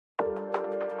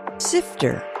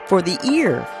Sifter for the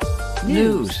ear.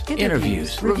 News,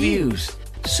 interviews, reviews,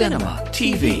 cinema,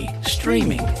 TV,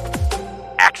 streaming.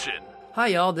 Action! Hi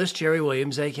y'all, this is Jerry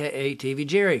Williams, aka TV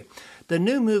Jerry. The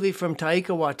new movie from Taika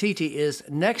Waititi is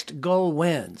Next Goal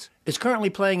Wins. It's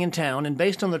currently playing in town and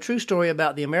based on the true story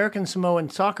about the American Samoan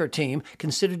soccer team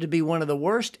considered to be one of the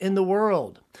worst in the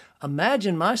world.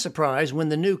 Imagine my surprise when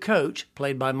the new coach,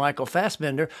 played by Michael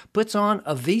Fassbender, puts on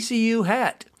a VCU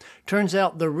hat. Turns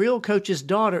out the real coach's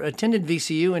daughter attended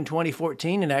VCU in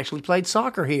 2014 and actually played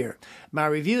soccer here. My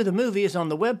review of the movie is on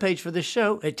the webpage for this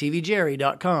show at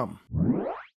tvjerry.com.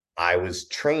 I was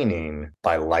training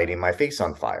by lighting my face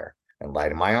on fire and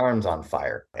lighting my arms on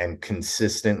fire and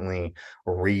consistently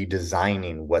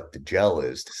redesigning what the gel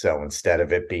is. So instead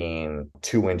of it being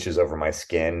 2 inches over my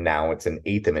skin, now it's an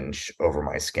eighth of an inch over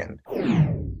my skin.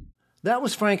 That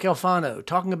was Frank Alfano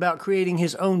talking about creating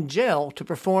his own gel to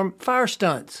perform fire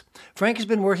stunts. Frank has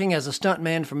been working as a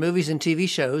stuntman for movies and TV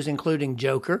shows, including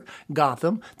Joker,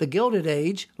 Gotham, The Gilded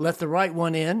Age, Let the Right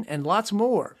One In, and lots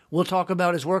more. We'll talk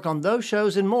about his work on those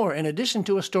shows and more, in addition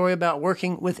to a story about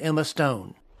working with Emma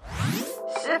Stone.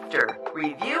 Sifter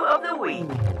Review of the Week.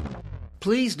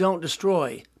 Please Don't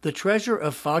Destroy, The Treasure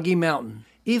of Foggy Mountain.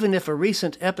 Even if a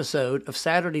recent episode of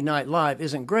Saturday Night Live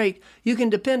isn't great, you can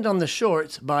depend on the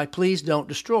shorts by Please Don't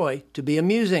Destroy to be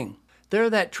amusing.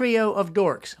 They're that trio of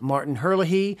dorks, Martin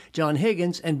Herlihy, John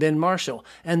Higgins, and Ben Marshall,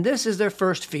 and this is their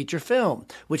first feature film,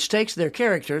 which takes their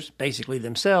characters, basically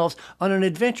themselves, on an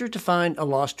adventure to find a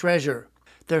lost treasure.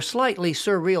 Their slightly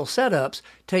surreal setups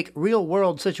take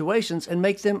real-world situations and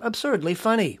make them absurdly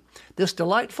funny. This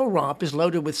delightful romp is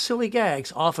loaded with silly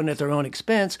gags, often at their own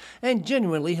expense, and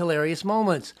genuinely hilarious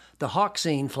moments. The hawk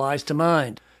scene flies to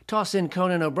mind. Toss in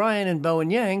Conan O'Brien and Bowen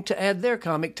Yang to add their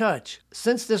comic touch.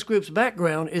 Since this group's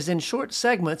background is in short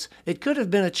segments, it could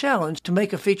have been a challenge to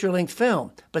make a feature-length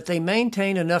film, but they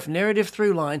maintain enough narrative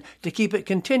through-line to keep it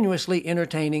continuously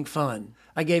entertaining fun.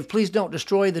 I gave Please Don't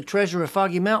Destroy, The Treasure of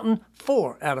Foggy Mountain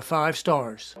 4 out of 5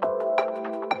 stars.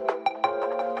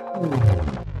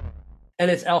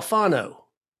 And it's Alfano.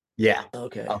 Yeah.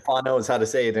 Okay. Alfano is how to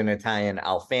say it in Italian.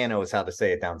 Alfano is how to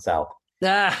say it down south.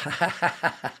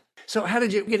 So how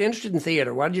did you get interested in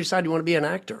theater? Why did you decide you want to be an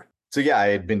actor? So yeah, I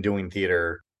had been doing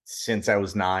theater since I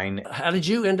was 9. How did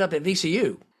you end up at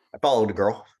VCU? I followed a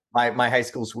girl. My high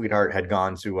school sweetheart had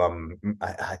gone to,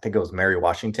 I think it was Mary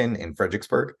Washington in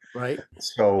Fredericksburg. Right.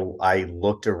 So I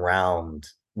looked around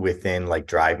within like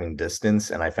driving distance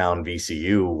and I found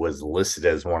VCU was listed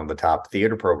as one of the top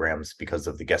theater programs because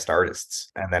of the guest artists.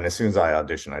 And then as soon as I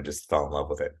auditioned, I just fell in love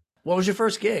with it. What was your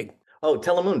first gig? Oh,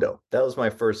 Telemundo. That was my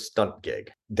first stunt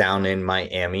gig. Down in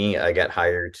Miami, I got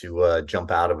hired to jump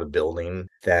out of a building.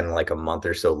 Then like a month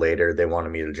or so later, they wanted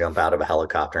me to jump out of a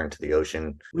helicopter into the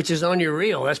ocean. Which is on your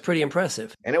reel. That's pretty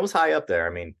impressive. And it was high up there. I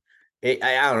mean, I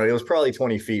don't know. It was probably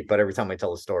 20 feet, but every time I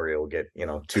tell a story, it will get,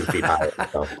 2 feet higher.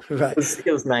 So Right.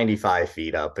 it was 95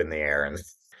 feet up in the air.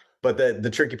 But the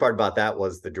tricky part about that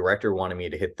was the director wanted me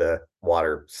to hit the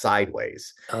water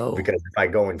sideways. Oh. Because if I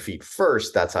go in feet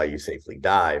first, that's how you safely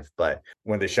dive. But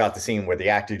when they shot the scene where the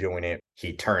actor doing it,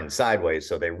 he turned sideways.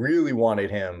 So they really wanted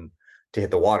him to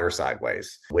hit the water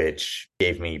sideways, which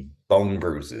gave me bone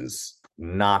bruises,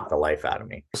 knocked the life out of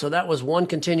me. So that was one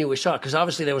continuous shot, because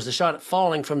obviously there was the shot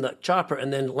falling from the chopper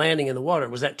and then landing in the water.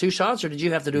 Was that 2 shots or did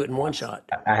you have to do it in one shot?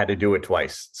 I had to do it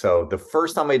twice. So the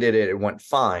first time I did it, it went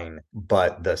fine.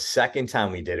 But the second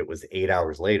time we did it was 8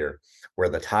 hours later, where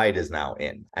the tide is now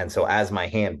in. And so as my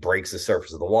hand breaks the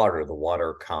surface of the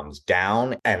water comes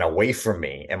down and away from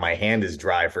me. And my hand is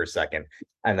dry for a second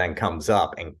and then comes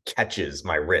up and catches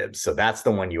my ribs. So that's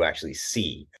the one you actually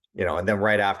see. And then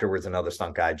right afterwards, another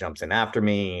stunt guy jumps in after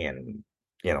me and,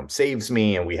 saves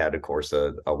me. And we had, of course,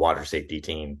 a water safety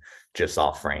team just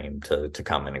off frame to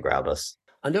come in and grab us.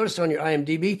 I noticed on your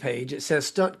IMDb page, it says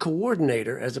stunt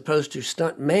coordinator as opposed to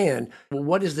stunt man. Well,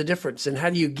 what is the difference and how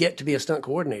do you get to be a stunt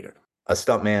coordinator? A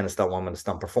stunt man, a stunt woman, a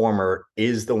stunt performer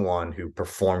is the one who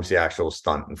performs the actual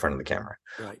stunt in front of the camera.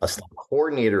 Right. A stunt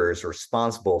coordinator is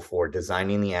responsible for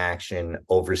designing the action,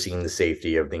 overseeing the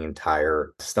safety of the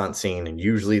entire stunt scene, and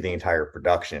usually the entire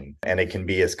production. And it can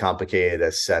be as complicated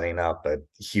as setting up a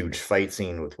huge fight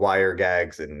scene with wire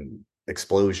gags and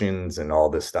explosions and all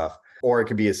this stuff. Or it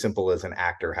could be as simple as an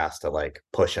actor has to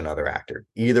push another actor.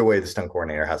 Either way, the stunt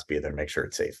coordinator has to be there to make sure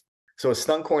it's safe. So a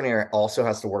stunt coordinator also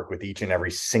has to work with each and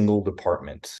every single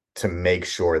department to make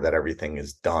sure that everything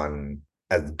is done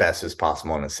as best as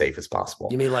possible and as safe as possible.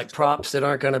 You mean like props that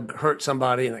aren't going to hurt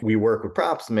somebody? We work with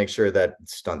props to make sure that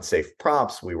stunt safe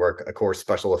props. We work, of course,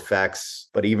 special effects,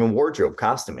 but even wardrobe,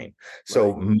 costuming.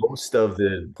 So most of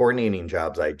the coordinating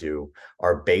jobs I do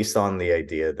are based on the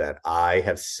idea that I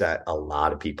have set a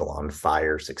lot of people on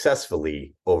fire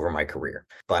successfully over my career,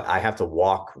 but I have to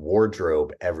walk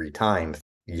wardrobe every time.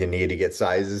 You need to get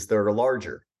sizes that are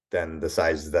larger than the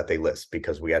sizes that they list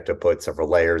because we have to put several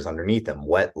layers underneath them,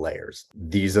 wet layers.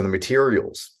 These are the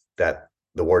materials that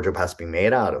the wardrobe has to be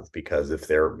made out of, because if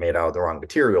they're made out of the wrong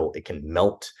material, it can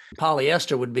melt.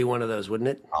 Polyester would be one of those, wouldn't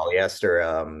it?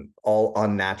 Polyester, all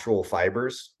unnatural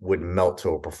fibers would melt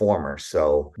to a performer.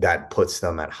 So that puts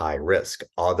them at high risk.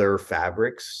 Other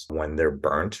fabrics, when they're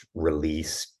burnt,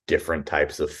 release different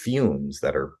types of fumes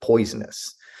that are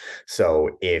poisonous.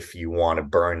 So if you want to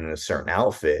burn in a certain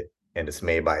outfit, and it's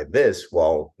made by this,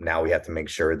 well, now we have to make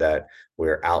sure that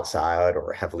we're outside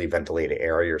or a heavily ventilated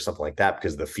area or something like that,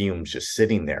 because the fumes just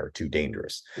sitting there are too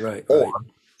dangerous. Right. Or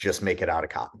just make it out of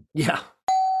cotton. Yeah.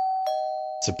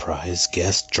 Surprise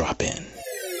guest drop in.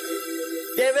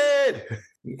 David!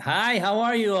 Hi, how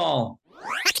are you all?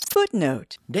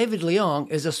 Footnote. David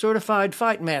Leong is a certified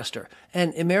fight master,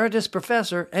 an emeritus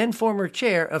professor, and former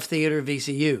chair of Theater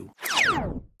VCU.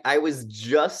 I was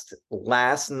just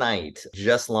last night,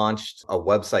 just launched a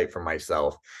website for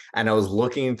myself, and I was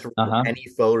looking through any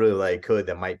photo that I could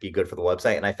that might be good for the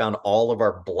website, and I found all of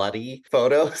our bloody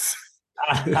photos.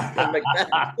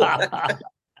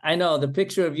 I know the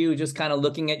picture of you just kind of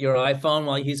looking at your iPhone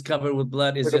while he's covered with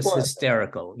blood is just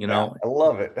hysterical, you know? I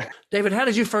love it. David, how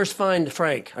did you first find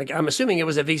Frank? I'm assuming it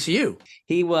was at VCU.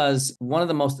 He was one of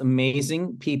the most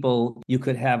amazing people you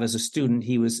could have as a student.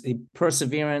 He was a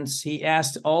perseverance. He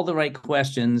asked all the right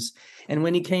questions. And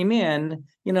when he came in,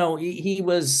 you know, he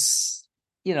was,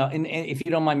 you know, and if you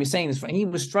don't mind me saying this, he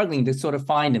was struggling to sort of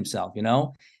find himself, you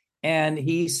know? And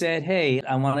he said, hey,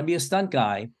 I want to be a stunt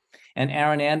guy. And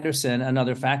Aaron Anderson,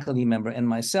 another faculty member, and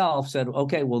myself said,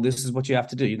 okay, well, this is what you have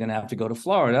to do. You're going to have to go to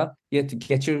Florida. You have to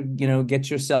get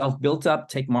yourself built up,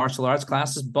 take martial arts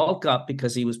classes, bulk up,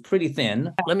 because he was pretty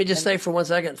thin. Let me just say for 1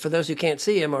 second, for those who can't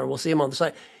see him, or we'll see him on the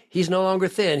site, he's no longer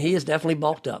thin. He is definitely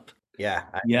bulked up. Yeah.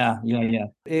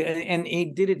 And he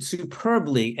did it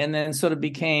superbly, and then sort of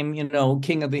became, you know,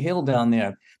 king of the hill down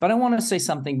there. But I want to say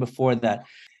something before that.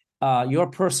 Your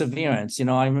perseverance, you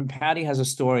know, I remember Patty has a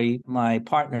story, my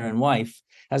partner and wife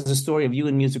has a story of you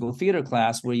in musical theater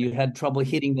class where you had trouble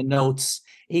hitting the notes.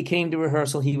 He came to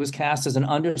rehearsal. He was cast as an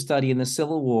understudy in the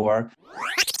Civil War.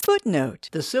 Footnote.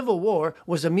 The Civil War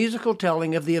was a musical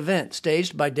telling of the event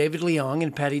staged by David Leong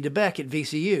and Patty DeBeck at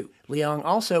VCU. Leong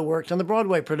also worked on the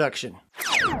Broadway production.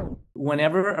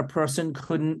 Whenever a person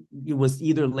was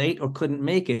either late or couldn't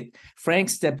make it, Frank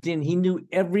stepped in. He knew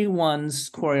everyone's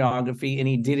choreography and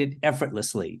he did it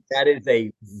effortlessly. That is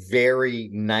a very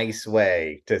nice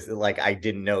way to, like, I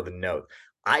didn't know the note.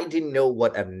 I didn't know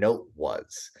what a note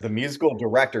was. The musical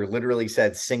director literally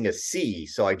said, sing a C.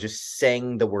 So I just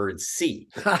sang the word C.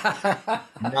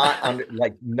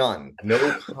 None.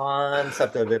 No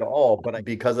concept of it all. But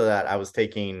because of that, I was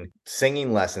taking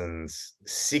singing lessons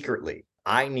secretly.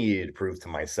 I needed to prove to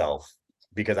myself,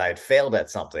 because I had failed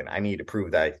at something, I needed to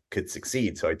prove that I could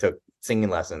succeed. So I took singing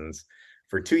lessons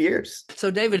for 2 years. So,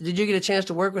 David, did you get a chance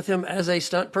to work with him as a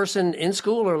stunt person in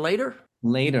school or later?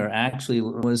 Later, actually,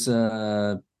 it was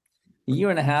a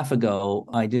year and a half ago.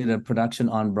 I did a production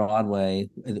on Broadway.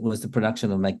 It was the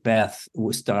production of Macbeth,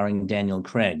 starring Daniel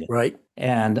Craig. Right.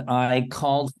 And I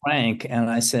called Frank and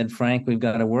I said, Frank, we've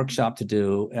got a workshop to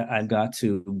do. I've got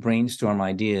to brainstorm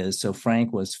ideas. So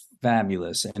Frank was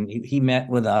fabulous. And he met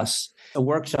with us. A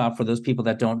workshop, for those people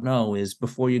that don't know, is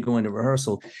before you go into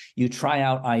rehearsal, you try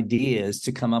out ideas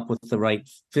to come up with the right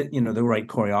fit, you know, the right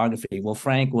choreography. Well,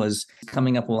 Frank was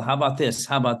coming up, well, how about this?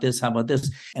 How about this? How about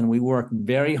this? And we worked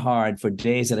very hard for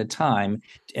days at a time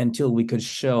until we could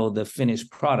show the finished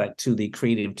product to the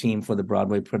creative team for the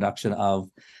Broadway production of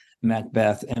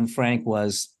Macbeth. And Frank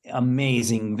was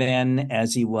amazing then,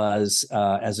 as he was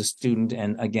as a student.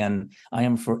 And again, I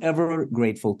am forever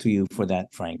grateful to you for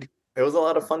that, Frank. It was a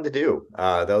lot of fun to do.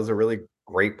 That was a really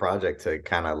great project to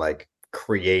kind of like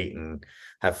create and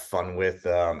have fun with.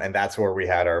 And that's where we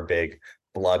had our big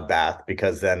bloodbath,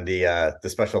 because then the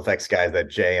special effects guys at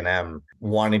J&M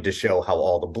wanted to show how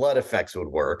all the blood effects would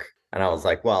work. And I was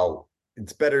like, well,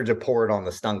 it's better to pour it on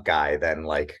the stunt guy than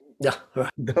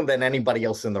than anybody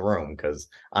else in the room, because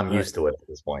I'm used to it at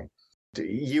this point.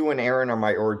 You and Aaron are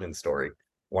my origin story.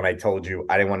 When I told you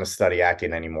I didn't want to study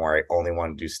acting anymore, I only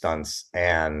wanted to do stunts,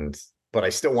 but I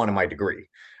still wanted my degree.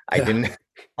 I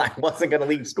I wasn't going to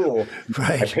leave school. I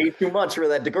Right. paid too much for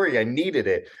that degree. I needed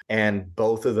it. And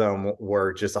both of them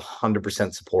were just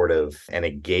 100% supportive. And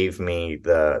it gave me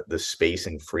the space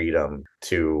and freedom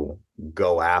to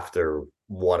go after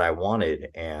what I wanted.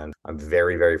 And I'm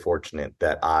very, very fortunate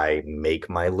that I make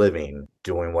my living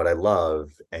doing what I love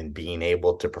and being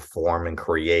able to perform and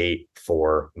create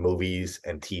for movies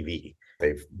and TV.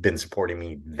 They've been supporting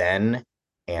me then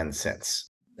and since.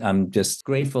 I'm just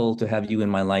grateful to have you in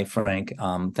my life, Frank.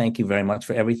 Thank you very much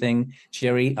for everything.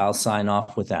 Jerry, I'll sign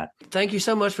off with that. Thank you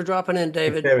so much for dropping in,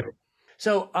 David.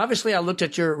 So obviously I looked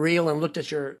at your reel and looked at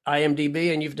your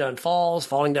IMDb, and you've done falls,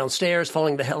 falling down stairs,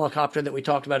 falling the helicopter that we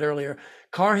talked about earlier,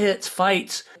 car hits,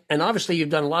 fights, and obviously you've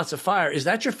done lots of fire. Is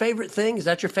that your favorite thing? Is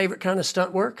that your favorite kind of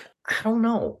stunt work? I don't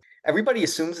know. Everybody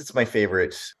assumes it's my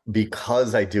favorite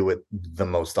because I do it the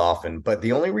most often. But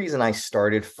the only reason I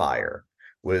started fire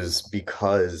was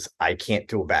because I can't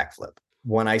do a backflip.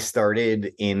 When I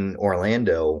started in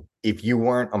Orlando, if you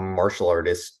weren't a martial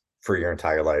artist for your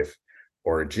entire life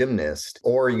or a gymnast,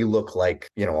 or you look like,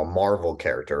 a Marvel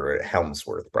character or a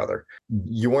Helmsworth brother,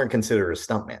 you weren't considered a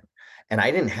stuntman. And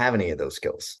I didn't have any of those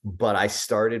skills, but I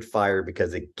started fire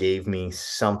because it gave me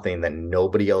something that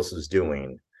nobody else was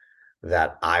doing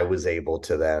that I was able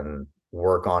to then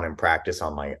work on and practice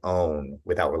on my own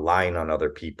without relying on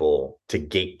other people to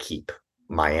gatekeep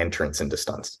my entrance into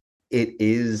stunts. It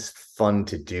is fun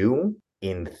to do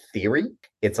in theory.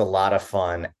 It's a lot of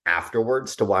fun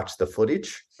afterwards to watch the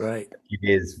footage. Right. It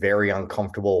is very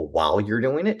uncomfortable while you're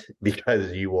doing it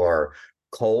because you are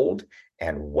cold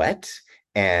and wet,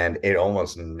 and it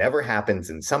almost never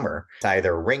happens in summer. It's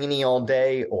either rainy all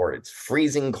day or it's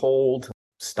freezing cold.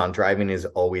 Stunt driving is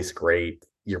always great.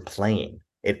 You're playing.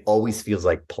 It always feels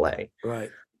like play. Right.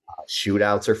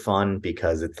 Shootouts are fun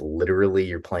because it's literally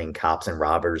you're playing cops and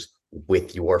robbers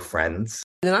with your friends.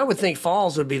 And I would think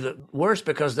falls would be the worst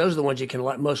because those are the ones you can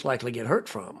most likely get hurt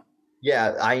from.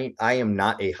 Yeah, I am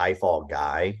not a high fall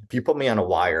guy. If you put me on a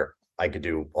wire, I could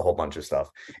do a whole bunch of stuff.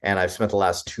 And I've spent the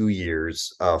last 2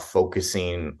 years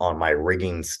focusing on my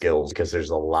rigging skills because there's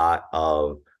a lot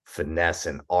of finesse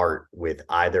and art with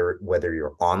either whether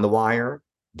you're on the wire,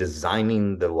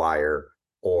 designing the wire,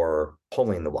 or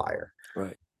pulling the wire.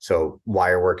 Right. So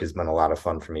wire work has been a lot of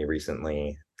fun for me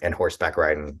recently. And horseback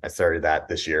riding, I started that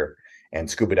this year. And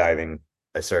scuba diving,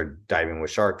 I started diving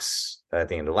with sharks at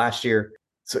the end of last year.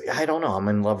 So I don't know. I'm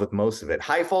in love with most of it.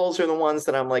 High falls are the ones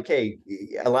that I'm like, hey,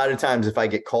 a lot of times if I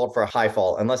get called for a high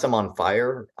fall, unless I'm on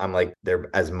fire, I'm like, they're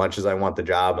as much as I want the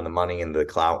job and the money and the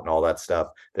clout and all that stuff.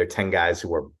 They're 10 guys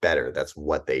who are better. That's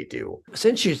what they do.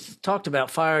 Since you talked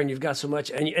about fire and you've got so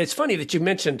much, and it's funny that you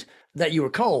mentioned that you were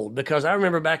cold, because I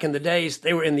remember back in the days,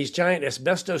 they were in these giant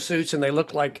asbestos suits and they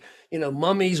looked like,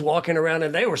 mummies walking around,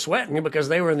 and they were sweating because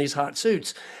they were in these hot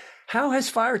suits. How has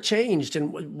fire changed,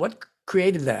 and what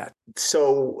created that?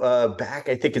 So back,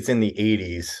 I think it's in the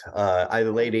 80s,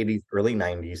 either late 80s, early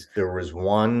 90s, there was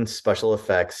one special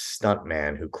effects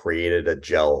stuntman who created a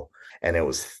gel, and it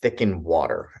was thick in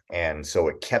water. And so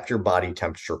it kept your body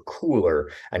temperature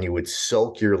cooler, and you would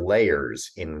soak your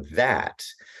layers in that.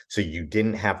 So you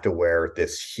didn't have to wear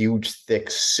this huge, thick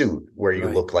suit where you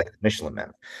look like the Michelin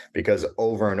Man. Because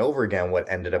over and over again, what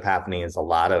ended up happening is a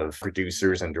lot of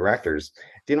producers and directors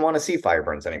didn't want to see fire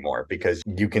burns anymore because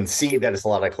you can see that it's a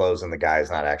lot of clothes and the guy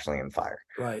is not actually in fire.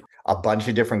 Right. A bunch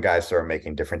of different guys started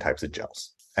making different types of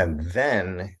gels. And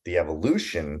then the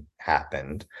evolution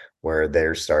happened where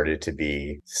there started to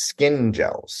be skin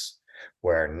gels,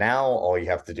 where now all you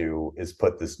have to do is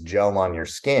put this gel on your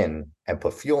skin and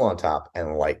put fuel on top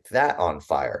and light that on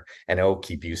fire, and it'll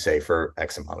keep you safe for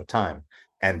X amount of time.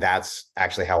 And that's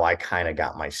actually how I kind of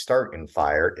got my start in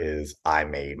fire, is I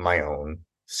made my own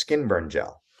skin burn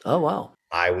gel. Oh, wow.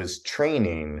 I was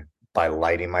training by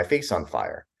lighting my face on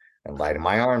fire and lighting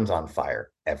my arms on fire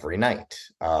every night,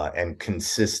 and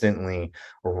consistently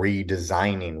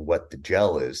redesigning what the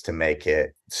gel is to make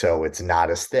it so it's not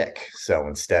as thick. So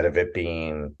instead of it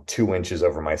being 2 inches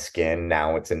over my skin,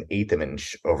 now it's an eighth of an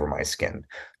inch over my skin.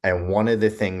 And one of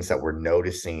the things that we're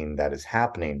noticing that is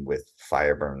happening with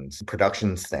fire burns,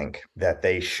 productions think that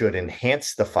they should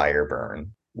enhance the fire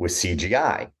burn with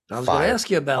CGI. I was going to ask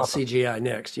you about CGI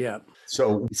next. Yeah.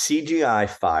 So CGI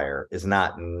fire is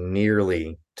not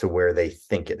nearly to where they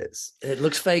think it is. It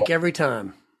looks fake every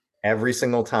time. Every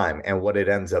single time. And what it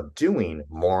ends up doing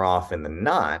more often than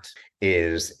not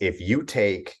is if you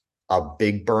take a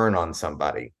big burn on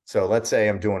somebody. So let's say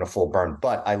I'm doing a full burn,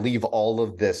 but I leave all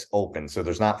of this open so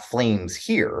there's not flames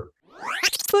here.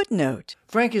 Footnote.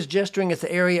 Frank is gesturing at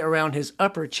the area around his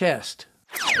upper chest.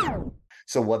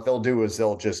 So what they'll do is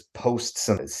they'll just post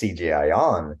some CGI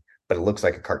on, but it looks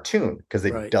like a cartoon because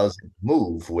it Right. doesn't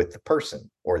move with the person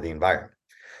or the environment.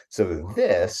 So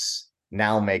this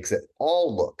now makes it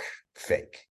all look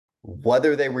fake.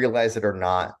 Whether they realize it or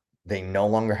not, they no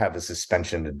longer have a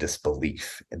suspension of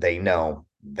disbelief. They know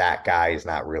that guy is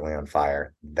not really on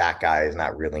fire. That guy is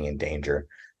not really in danger.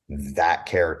 That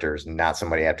character is not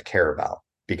somebody I have to care about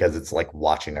because it's like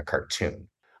watching a cartoon.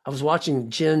 I was watching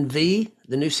Gen V,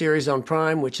 the new series on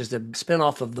Prime, which is the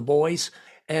spinoff of The Boys,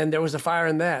 and there was a fire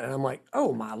in that. And I'm like,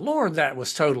 oh my Lord, that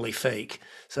was totally fake.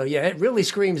 So yeah, it really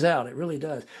screams out. It really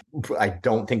does. I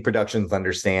don't think productions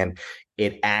understand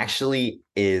it actually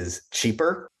is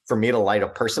cheaper for me to light a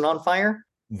person on fire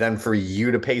than for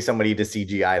you to pay somebody to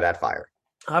CGI that fire.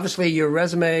 Obviously, your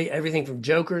resume, everything from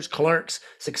Jokers, Clerks,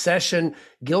 Succession,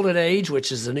 Gilded Age,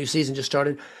 which is the new season just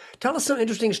started. Tell us some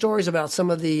interesting stories about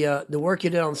some of the work you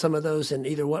did on some of those, and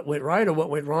either what went right or what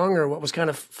went wrong or what was kind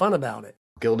of fun about it.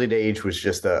 Gilded Age was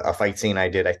just a fight scene I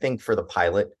did, I think, for the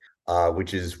pilot,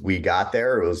 which is we got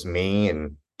there. It was me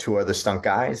and two other stunt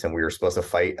guys, and we were supposed to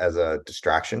fight as a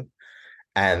distraction.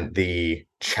 And the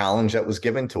challenge that was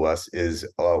given to us is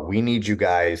we need you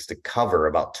guys to cover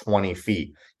about 20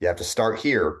 feet. You have to start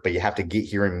here, but you have to get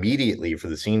here immediately for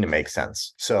the scene to make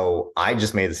sense. So I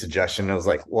just made the suggestion. I was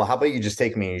like, well, how about you just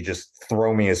take me and you just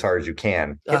throw me as hard as you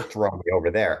can, hip throw me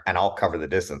over there, and I'll cover the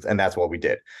distance. And that's what we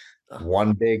did.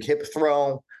 One big hip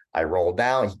throw. I rolled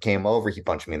down. He came over. He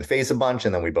punched me in the face a bunch,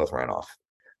 and then we both ran off.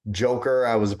 Joker,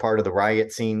 I was a part of the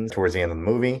riot scene towards the end of the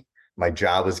movie. My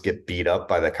job was get beat up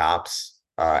by the cops.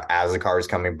 As the car was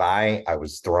coming by, I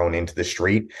was thrown into the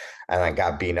street and I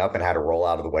got beaten up and had to roll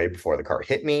out of the way before the car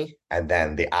hit me. And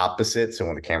then the opposite. So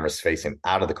when the camera's facing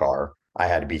out of the car, I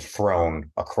had to be thrown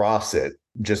across it.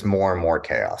 Just more and more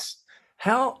chaos.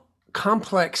 How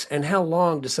complex and how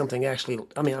long does something actually,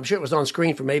 I mean, I'm sure it was on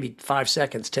screen for maybe 5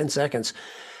 seconds, 10 seconds.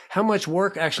 How much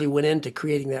work actually went into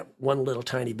creating that one little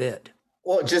tiny bit?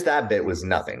 Well, just that bit was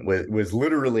nothing. Was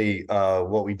literally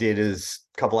what we did is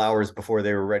a couple hours before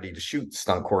they were ready to shoot,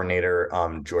 stunt coordinator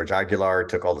George Aguilar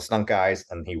took all the stunt guys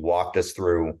and he walked us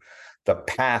through the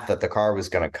path that the car was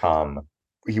going to come.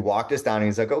 He walked us down and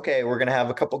he's like, okay, we're going to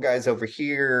have a couple guys over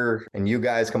here and you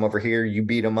guys come over here. You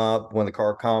beat them up when the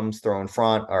car comes, throw in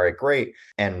front. All right, great.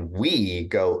 And we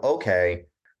go, okay,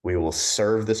 we will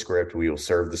serve the script. We will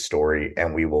serve the story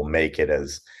and we will make it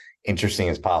as interesting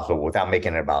as possible without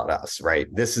making it about us, right?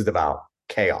 This is about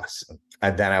chaos.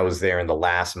 And then I was there in the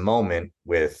last moment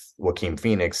with Joaquin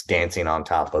Phoenix dancing on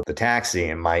top of the taxi.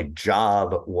 And my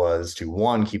job was to,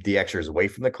 one, keep the extras away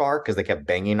from the car because they kept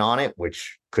banging on it,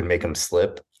 which could make him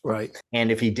slip. Right.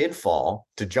 And if he did fall,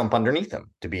 to jump underneath him,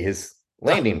 to be his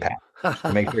landing pad,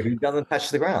 to make sure he doesn't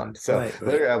touch the ground. So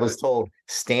literally I was told,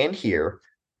 stand here,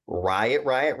 riot,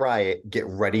 riot, riot, get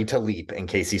ready to leap in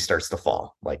case he starts to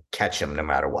fall. Like, catch him no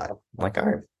matter what. I'm like, all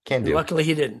right, can't do it. Luckily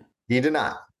he didn't. He did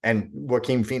not. And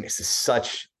Joaquin Phoenix is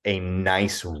such a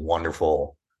nice,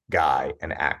 wonderful guy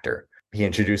and actor. He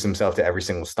introduced himself to every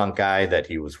single stunt guy that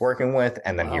he was working with,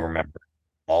 and then he remembered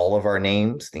all of our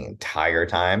names the entire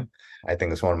time. I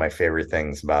think it's one of my favorite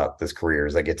things about this career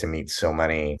is I get to meet so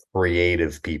many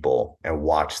creative people and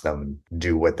watch them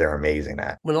do what they're amazing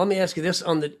at. Well, let me ask you this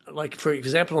on the, like, for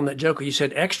example, on that Joker, you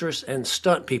said extras and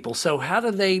stunt people. So how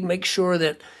do they make sure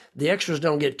that the extras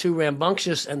don't get too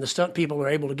rambunctious and the stunt people are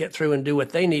able to get through and do what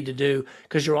they need to do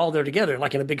because you're all there together,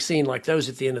 like in a big scene like those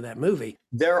at the end of that movie?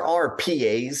 There are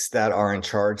PAs that are in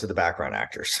charge of the background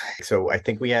actors. So I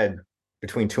think we had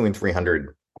between 200 and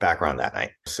 300 background that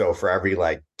night. So for every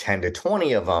like 10 to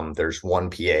 20 of them, there's one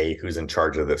PA who's in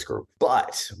charge of this group.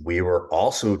 But we were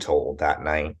also told that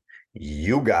night,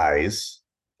 you guys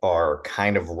are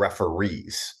kind of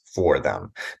referees for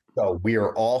them. So we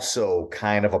are also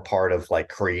kind of a part of like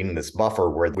creating this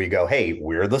buffer where we go, hey,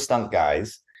 we're the stunt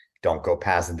guys. Don't go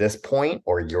past this point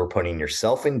or you're putting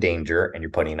yourself in danger and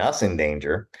you're putting us in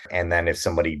danger. And then if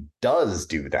somebody does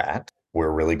do that,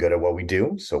 we're really good at what we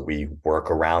do. So we work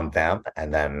around them.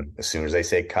 And then as soon as they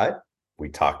say cut, we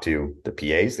talk to the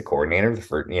PAs, the coordinator,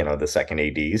 the second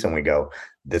ADs, and we go,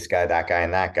 this guy, that guy,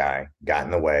 and that guy got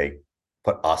in the way,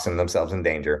 put us and themselves in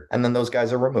danger. And then those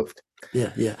guys are removed.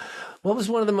 Yeah, yeah. What was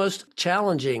one of the most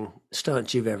challenging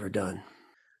stunts you've ever done?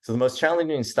 So the most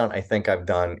challenging stunt I think I've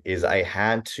done is I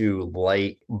had to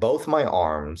light both my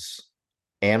arms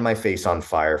and my face on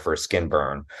fire for a skin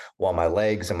burn while my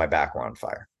legs and my back were on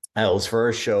fire. It was for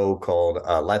a show called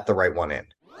Let the Right One In.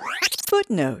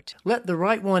 Footnote. Let the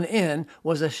Right One In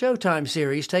was a Showtime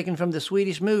series taken from the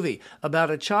Swedish movie about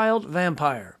a child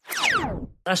vampire.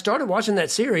 I started watching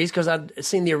that series because I'd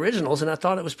seen the originals and I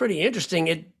thought it was pretty interesting.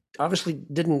 It Obviously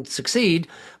didn't succeed,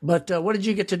 but what did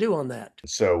you get to do on that?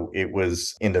 So it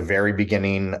was in the very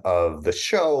beginning of the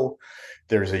show.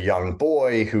 There's a young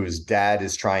boy whose dad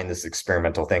is trying this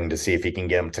experimental thing to see if he can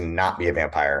get him to not be a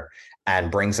vampire,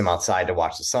 and brings him outside to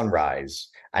watch the sunrise,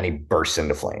 and he bursts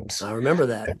into flames. I remember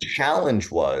The that. challenge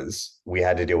was we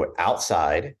had to do it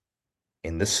outside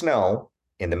in the snow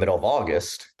in the middle of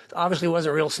August. Obviously it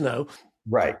wasn't real snow.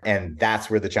 Right. And that's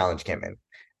where the challenge came in.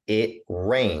 It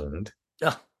rained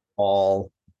Oh,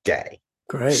 all day.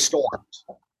 great. Storms,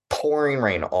 pouring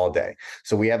rain all day.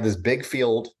 So we have this big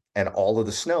field, and all of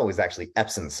the snow is actually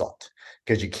Epsom salt,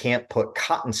 because you can't put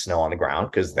cotton snow on the ground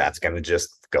because that's going to just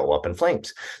go up in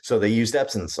flames. So they used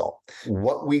Epsom salt.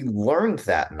 What we learned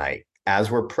that night,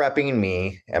 as we're prepping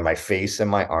me and my face and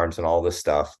my arms and all this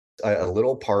stuff, a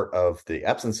little part of the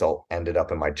Epsom salt ended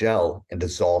up in my gel and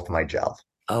dissolved my gel.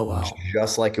 Oh, wow.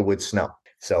 Just like it would snow.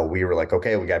 So we were like,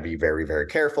 okay, we got to be very, very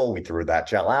careful. We threw that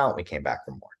gel out. We came back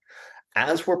for more.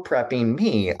 As we're prepping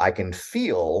me, I can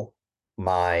feel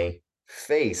my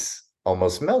face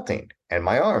almost melting and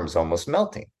my arms almost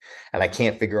melting. And I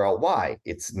can't figure out why.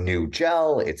 It's new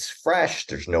gel. It's fresh.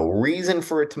 There's no reason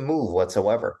for it to move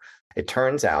whatsoever. It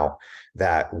turns out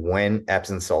that when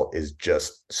Epsom salt is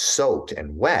just soaked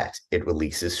and wet, it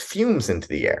releases fumes into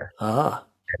the air. Ah,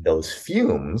 And those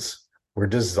fumes were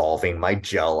dissolving my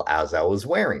gel as I was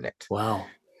wearing it. wow.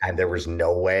 And there was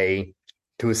no way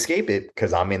to escape it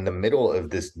because I'm in the middle of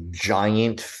this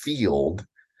giant field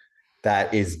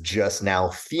that is just now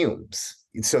fumes.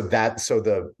 So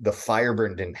the fire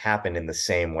burn didn't happen in the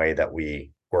same way that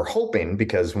we were hoping,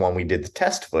 because when we did the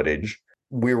test footage,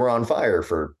 we were on fire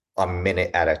for a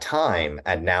minute at a time.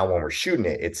 And now when we're shooting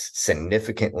it, it's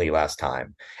significantly less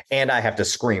time. And I have to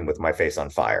scream with my face on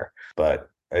fire. But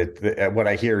what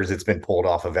I hear is it's been pulled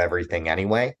off of everything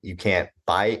anyway. You can't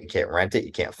buy it, you can't rent it,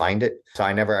 you can't find it. So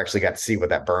I never actually got to see what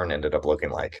that burn ended up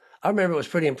looking like. I remember it was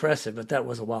pretty impressive, but that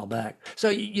was a while back. So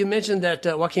you mentioned that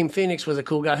Joaquin Phoenix was a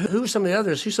cool guy. Who are some of the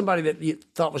others? Who's somebody that you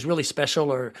thought was really special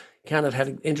or kind of had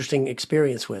an interesting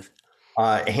experience with?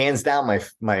 Hands down,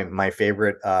 my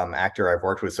favorite actor I've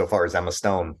worked with so far is Emma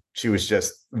Stone. She was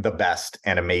just the best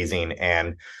and amazing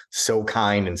and so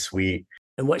kind and sweet.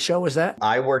 And what show was that?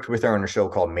 I worked with her on a show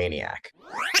called Maniac.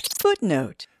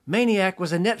 Footnote. Maniac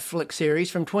was a Netflix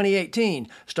series from 2018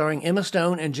 starring Emma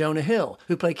Stone and Jonah Hill,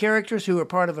 who play characters who are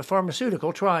part of a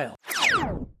pharmaceutical trial.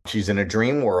 She's in a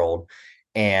dream world,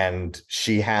 and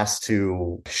she has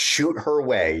to shoot her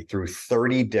way through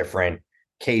 30 different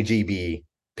KGB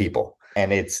people.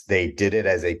 And they did it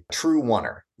as a true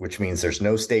oneer, which means there's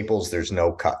no staples, there's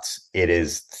no cuts. It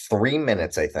is 3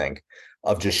 minutes, I think,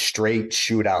 of just straight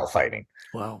shootout fighting.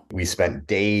 Wow. We spent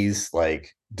days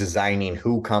like designing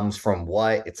who comes from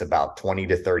what. It's about 20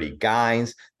 to 30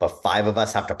 guys, but 5 of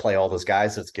us have to play all those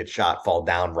guys. Let's get shot, fall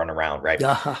down, run around, right?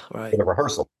 Right. For the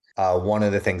rehearsal. One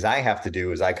of the things I have to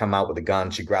do is I come out with a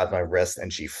gun, she grabs my wrist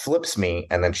and she flips me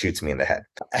and then shoots me in the head.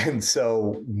 And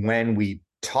so when we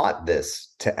taught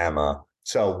this to Emma,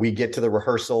 so we get to the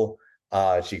rehearsal,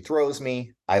 she throws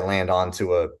me, I land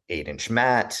onto a 8-inch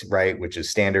mat, right, which is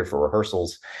standard for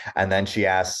rehearsals. And then she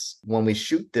asks, when we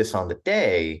shoot this on the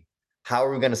day, how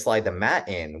are we going to slide the mat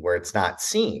in where it's not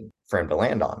seen for him to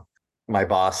land on? My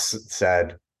boss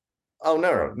said, oh,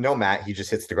 no, Matt, he just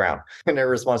hits the ground. And their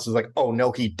response was like, oh,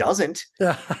 no, he doesn't.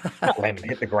 Not let him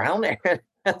hit the ground.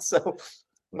 And so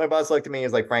my boss looked at me and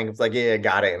was like, Frank, it's like, yeah, I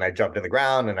got it. And I jumped in the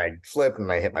ground and I flipped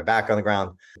and I hit my back on the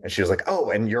ground. And she was like, oh,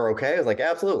 and you're okay? I was like,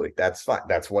 absolutely. That's fine.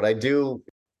 That's what I do.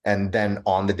 And then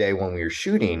on the day when we were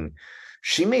shooting,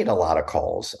 she made a lot of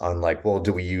calls on like, well,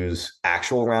 do we use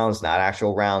actual rounds, not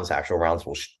actual rounds? Actual rounds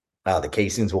will the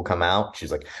casings will come out.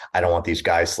 She's like, I don't want these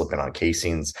guys slipping on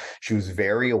casings. She was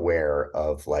very aware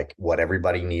of like what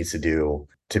everybody needs to do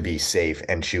to be safe.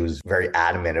 And she was very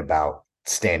adamant about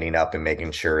standing up and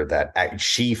making sure that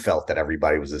she felt that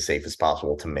everybody was as safe as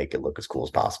possible to make it look as cool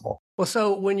as possible. Well,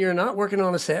 so when you're not working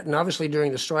on a set, and obviously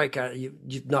during the strike,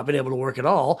 you've not been able to work at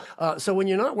all. So when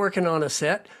you're not working on a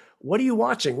set, what are you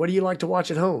watching? What do you like to watch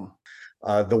at home?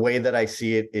 The way that I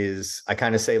see it is I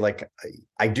kind of say like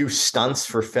I do stunts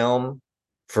for film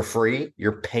for free.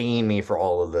 You're paying me for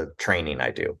all of the training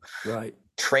I do. Right.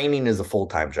 Training is a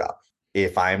full-time job.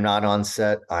 If I'm not on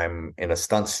set, I'm in a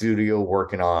stunt studio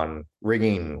working on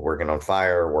rigging, working on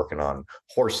fire, working on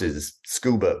horses,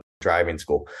 scuba, driving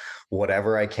school,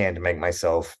 whatever I can to make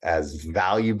myself as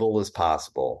valuable as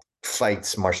possible.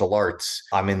 Fights, martial arts.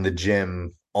 I'm in the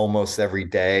gym almost every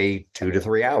day, 2 to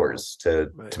 3 hours to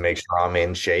make sure I'm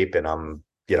in shape and I'm,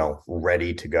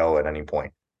 ready to go at any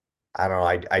point. I don't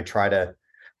know. I try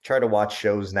to watch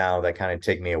shows now that kind of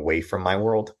take me away from my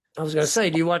world. I was going to say,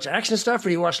 do you watch action stuff or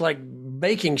do you watch like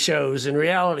baking shows and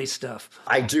reality stuff?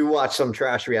 I do watch some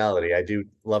trash reality. I do.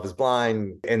 Love is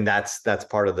Blind, and that's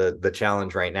part of the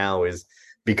challenge right now is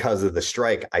because of the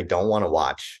strike. I don't want to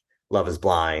watch Love is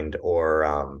Blind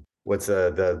or what's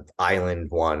the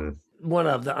island one? One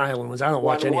of the island ones. I don't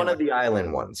watch any one of the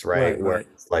island ones, right? Where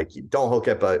it's like you don't hook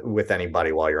up with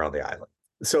anybody while you're on the island.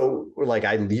 So like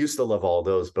I used to love all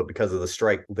those, but because of the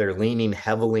strike, they're leaning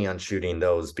heavily on shooting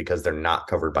those because they're not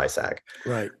covered by SAG.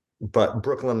 Right. But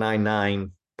Brooklyn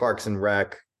Nine-Nine, Parks and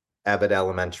Rec, Abbott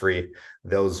Elementary,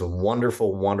 those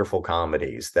wonderful, wonderful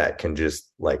comedies that can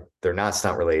just like, they're not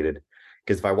stunt related.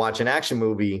 Because if I watch an action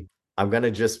movie, I'm going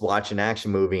to just watch an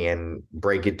action movie and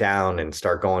break it down and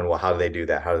start going, well, how do they do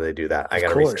that? How do they do that? I got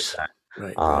to research that.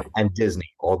 Right. And Disney,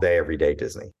 all day, every day,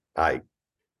 Disney. I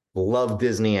love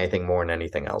Disney, I think, more than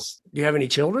anything else. Do you have any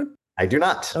children? I do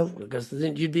not. Oh, because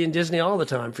then you'd be in Disney all the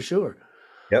time for sure.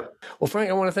 Yep. Well, Frank,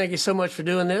 I want to thank you so much for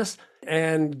doing this,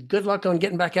 and good luck on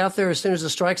getting back out there as soon as the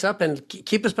strike's up, and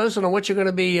keep us posted on what you're going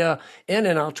to be in,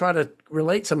 and I'll try to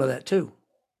relate some of that too.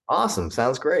 Awesome.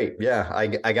 Sounds great. Yeah, I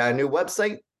got a new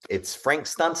website. It's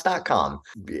frankstunts.com.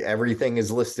 Everything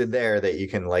is listed there that you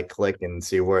can like click and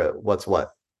see what's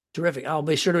what. Terrific. I'll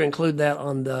be sure to include that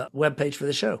on the webpage for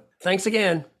the show. Thanks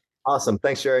again. Awesome.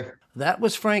 Thanks, Jerry. That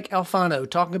was Frank Alfano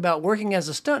talking about working as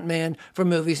a stuntman for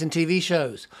movies and TV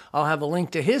shows. I'll have a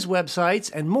link to his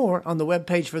websites and more on the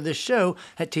webpage for this show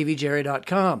at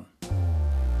tvjerry.com.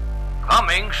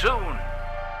 Coming soon.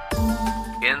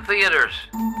 In theaters.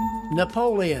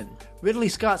 Napoleon. Ridley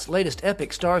Scott's latest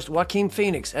epic stars Joaquin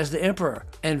Phoenix as the Emperor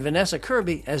and Vanessa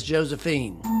Kirby as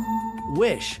Josephine.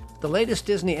 Wish. The latest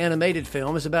Disney animated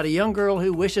film is about a young girl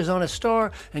who wishes on a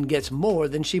star and gets more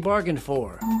than she bargained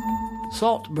for.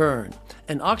 Saltburn.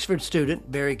 An Oxford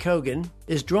student, Barry Cogan,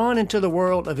 is drawn into the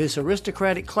world of his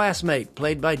aristocratic classmate,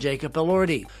 played by Jacob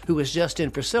Elordi, who was just in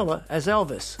Priscilla as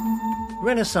Elvis.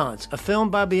 Renaissance, a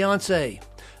film by Beyoncé.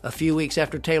 A few weeks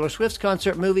after Taylor Swift's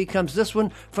concert movie comes this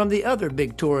one from the other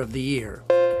big tour of the year.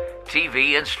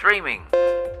 TV and streaming.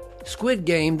 Squid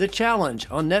Game: The Challenge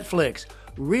on Netflix.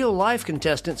 Real-life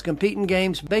contestants compete in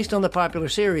games based on the popular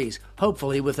series,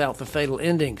 hopefully without the fatal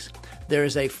endings. There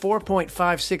is a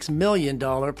 $4.56 million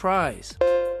prize.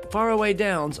 Faraway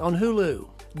Downs on Hulu.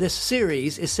 This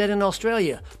series is set in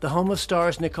Australia, the home of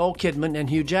stars Nicole Kidman and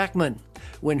Hugh Jackman.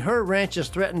 When her ranch is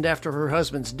threatened after her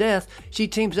husband's death, she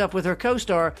teams up with her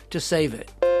co-star to save it.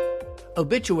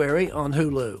 Obituary on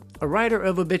Hulu. A writer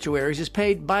of obituaries is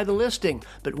paid by the listing,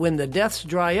 but when the deaths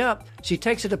dry up, she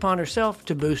takes it upon herself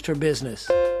to boost her business.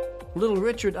 Little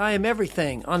Richard, I Am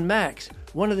Everything on Max,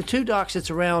 one of the two docs that's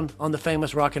around on the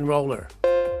famous rock and roller.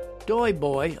 Doi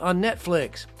Boy on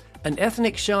Netflix. An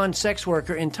ethnic Shan sex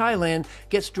worker in Thailand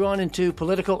gets drawn into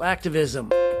political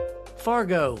activism.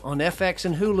 Fargo on FX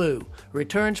and Hulu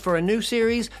returns for a new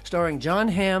series starring John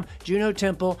Hamm, Juno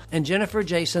Temple, and Jennifer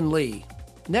Jason Leigh.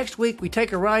 Next week, we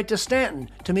take a ride to Stanton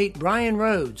to meet Brian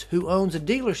Rhodes, who owns a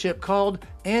dealership called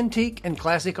Antique and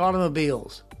Classic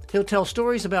Automobiles. He'll tell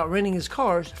stories about renting his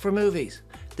cars for movies.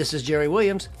 This is Jerry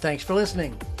Williams. Thanks for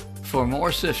listening. For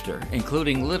more Sister,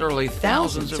 including literally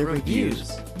thousands of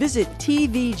reviews, visit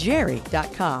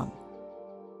tvjerry.com.